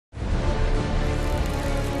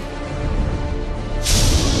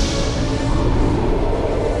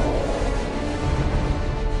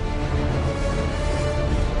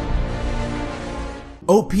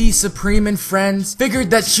OP, Supreme, and friends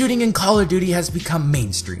figured that shooting in Call of Duty has become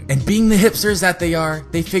mainstream. And being the hipsters that they are,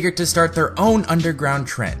 they figured to start their own underground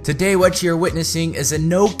trend. Today, what you're witnessing is a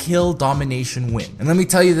no-kill domination win. And let me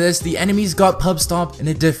tell you this, the enemies got pub stomped in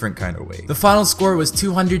a different kind of way. The final score was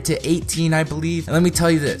 200 to 18, I believe. And let me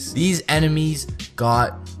tell you this, these enemies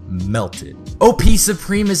got melted. OP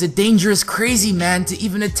Supreme is a dangerous, crazy man to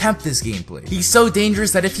even attempt this gameplay. He's so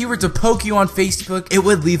dangerous that if he were to poke you on Facebook, it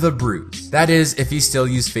would leave a bruise. That is, if you still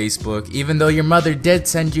use Facebook, even though your mother did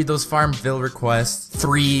send you those Farmville requests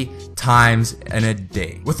 3 times in a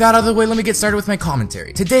day. With that out of the way, let me get started with my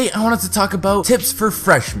commentary. Today, I wanted to talk about tips for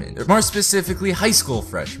freshmen, or more specifically, high school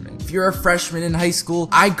freshmen. If you're a freshman in high school,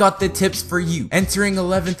 I got the tips for you. Entering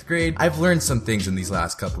 11th grade, I've learned some things in these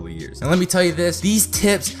last couple of years. And let me tell you this, these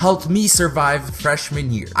tips helped me survive the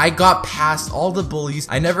freshman year. I got past all the bullies,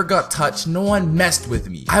 I never got touched, no one messed with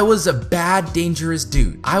me. I was a bad, dangerous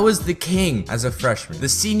dude. I was the king as a freshman. The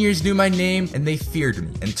seniors knew my name and they feared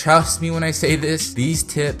me. And trust me when I say this, these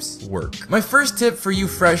tips work. My first tip for you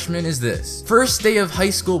freshmen is this. First day of high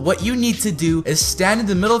school, what you need to do is stand in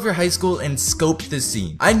the middle of your high school and scope the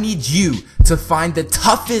scene. I need you to find the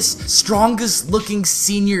toughest, strongest looking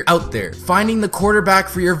senior out there. Finding the quarterback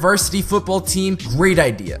for your varsity football team, great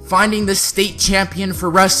idea. Finding the state champion for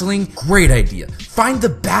wrestling, great idea. Find the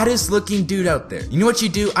baddest looking dude out there. You know what you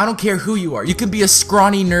do? I don't care who you are. You can be a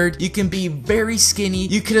scrawny nerd, you can be very skinny,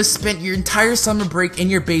 you could have spent your entire summer break in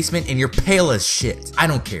your basement and you're pale as shit. I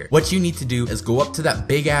don't care. What you need to do is go up to that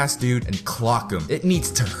big ass dude and clock him. It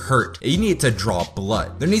needs to hurt. You need to draw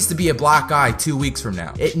blood. There needs to be a black eye 2 weeks from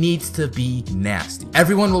now. It needs to be nasty.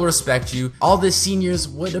 Everyone will respect you. All the seniors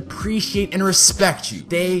would appreciate and respect you.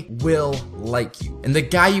 They will like you. And the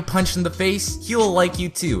guy you punched in the face, he'll like you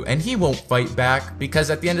too. And he won't fight back because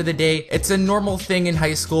at the end of the day, it's a normal thing in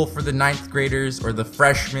high school for the 9th graders or the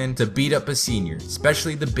freshmen to beat up a senior,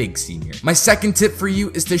 especially the big senior. My second tip for you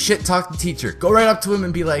is to shit talk the teacher. Go right up to him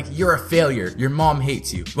and be like, you're a failure. Your mom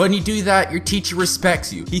hates you. When you do that, your teacher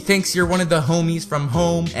respects you. He thinks you're one of the homies from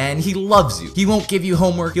home and he loves you. He won't give you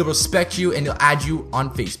homework. He'll respect you and he'll add you on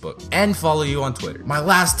Facebook and follow you on Twitter. My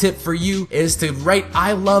last tip for you is to write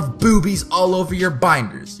I love boobies all over your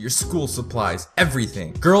binders, your school supplies,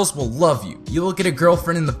 everything. Girls will love you. You will get a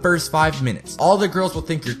girlfriend in the first 5 minutes. All the girls will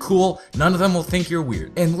think you're cool. None of them will think you're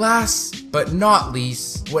weird. And last but not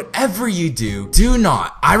least, whatever you do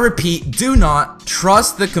not, I repeat, do not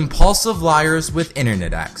trust the compulsive liars with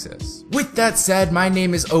internet access. With that said, my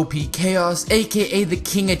name is OP Chaos, aka the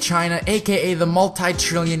King of China, aka the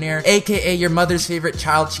multi-trillionaire, aka your mother's favorite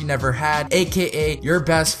child she never had, aka your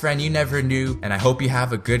best friend you never knew, and I hope you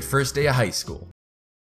have a good first day of high school.